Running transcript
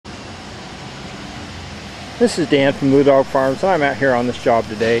This is Dan from Blue Dog Farms, and I'm out here on this job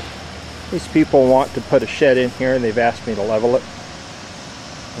today. These people want to put a shed in here and they've asked me to level it.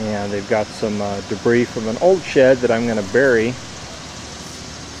 And they've got some debris from an old shed that I'm going to bury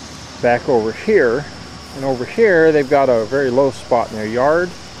back over here. And over here they've got a very low spot in their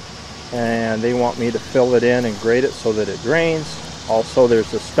yard, and they want me to fill it in and grade it so that it drains. Also,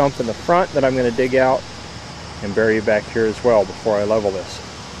 there's a stump in the front that I'm going to dig out and bury back here as well before I level this.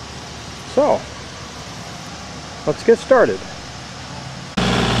 So let's get started.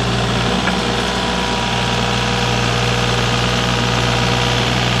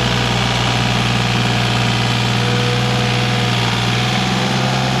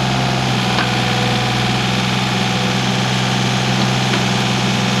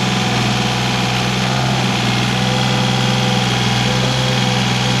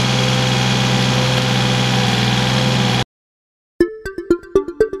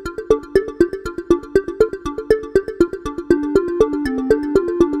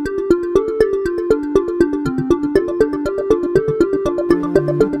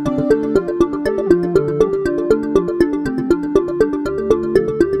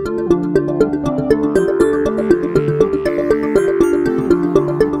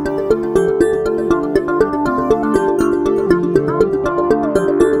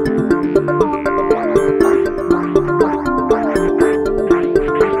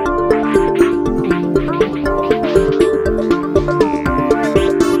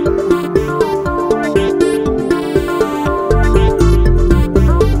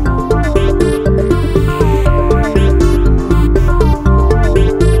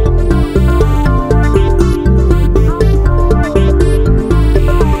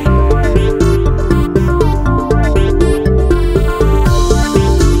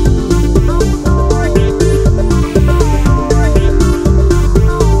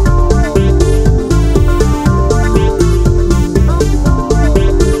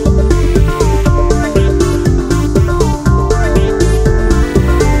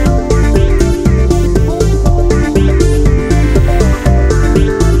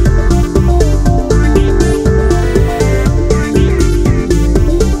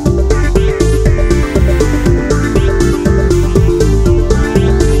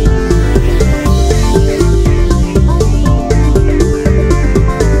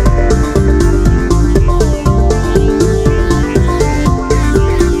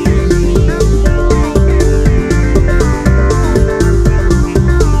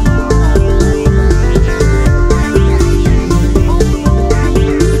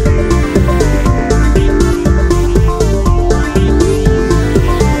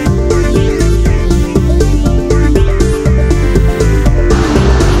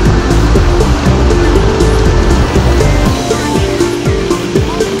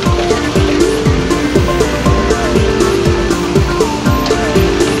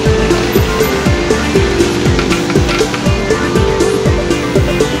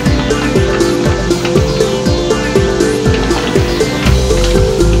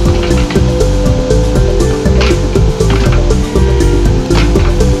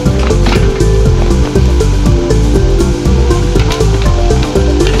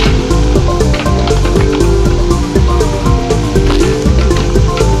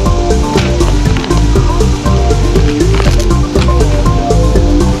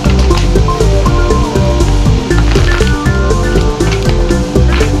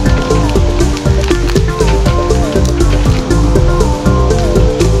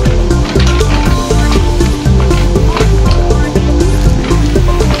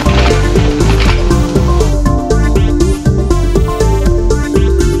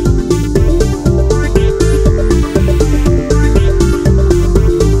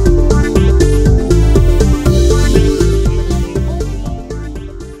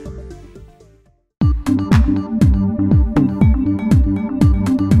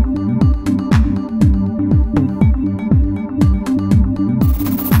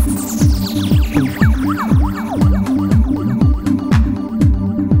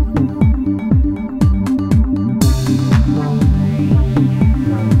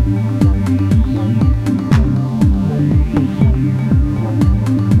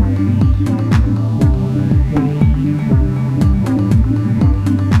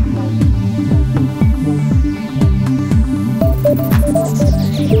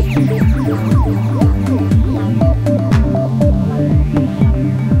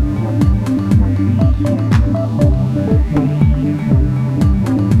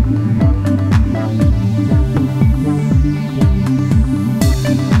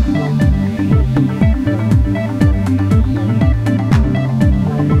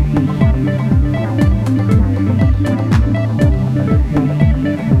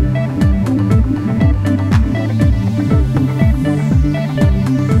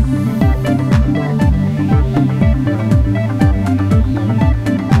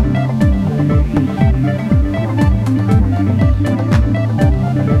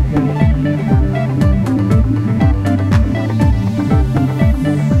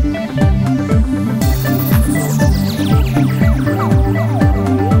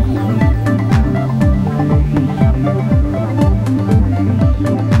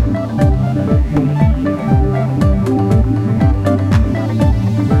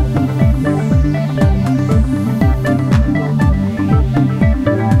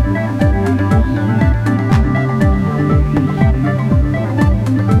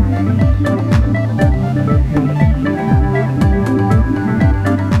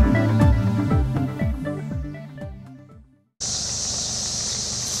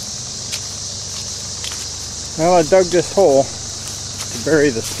 Well, I dug this hole to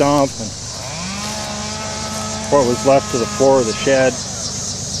bury the stump and what was left of the floor of the shed,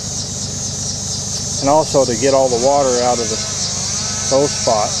 and also to get all the water out of those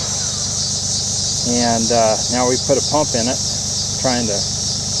spots. And now we put a pump in it, trying to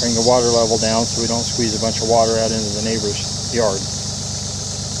bring the water level down so we don't squeeze a bunch of water out into the neighbor's yard.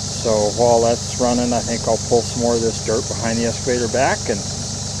 So while that's running, I think I'll pull some more of this dirt behind the excavator back, and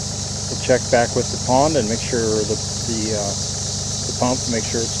we'll check back with the pond and make sure the pump, make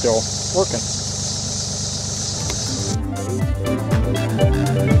sure it's still working.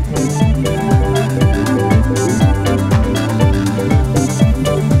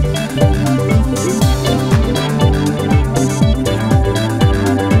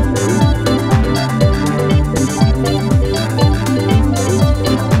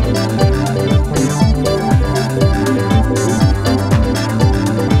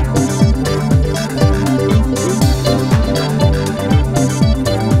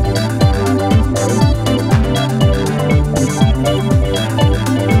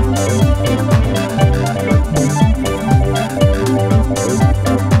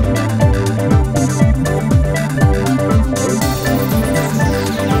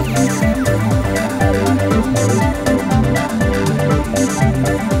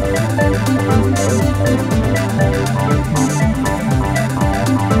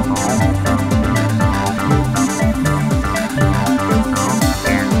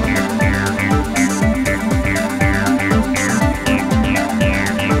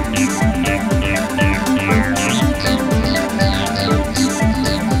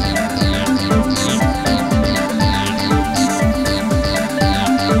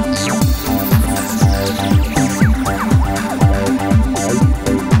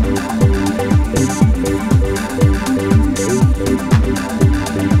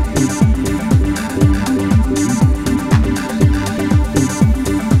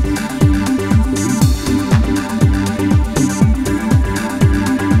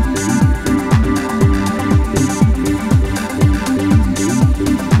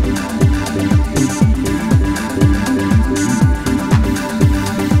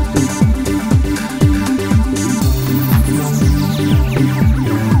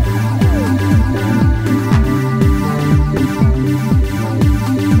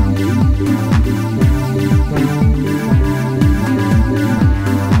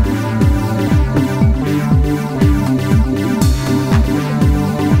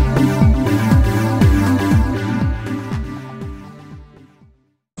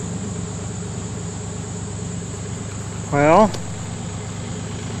 Well,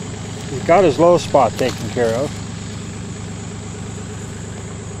 he's got his low spot taken care of.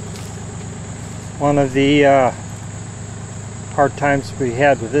 One of the hard times we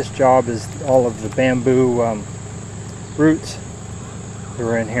had with this job is all of the bamboo roots that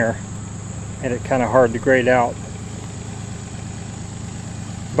were in here. Made it kind of hard to grade out.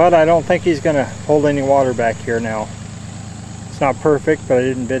 But I don't think he's going to hold any water back here now. It's not perfect, but I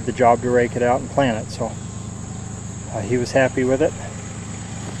didn't bid the job to rake it out and plant it, so he was happy with it.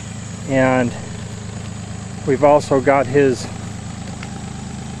 And we've also got his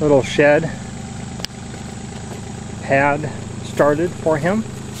little shed pad started for him.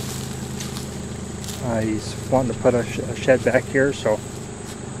 He's wanting to put a shed back here, so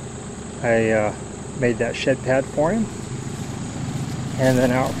I made that shed pad for him. And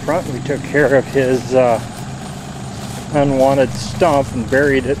then out front we took care of his unwanted stump and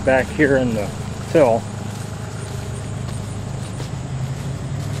buried it back here in the fill.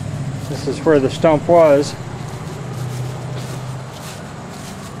 This is where the stump was.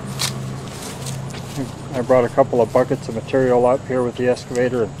 I brought a couple of buckets of material up here with the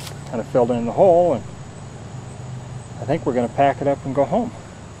excavator and kind of filled in the hole, and I think we're going to pack it up and go home.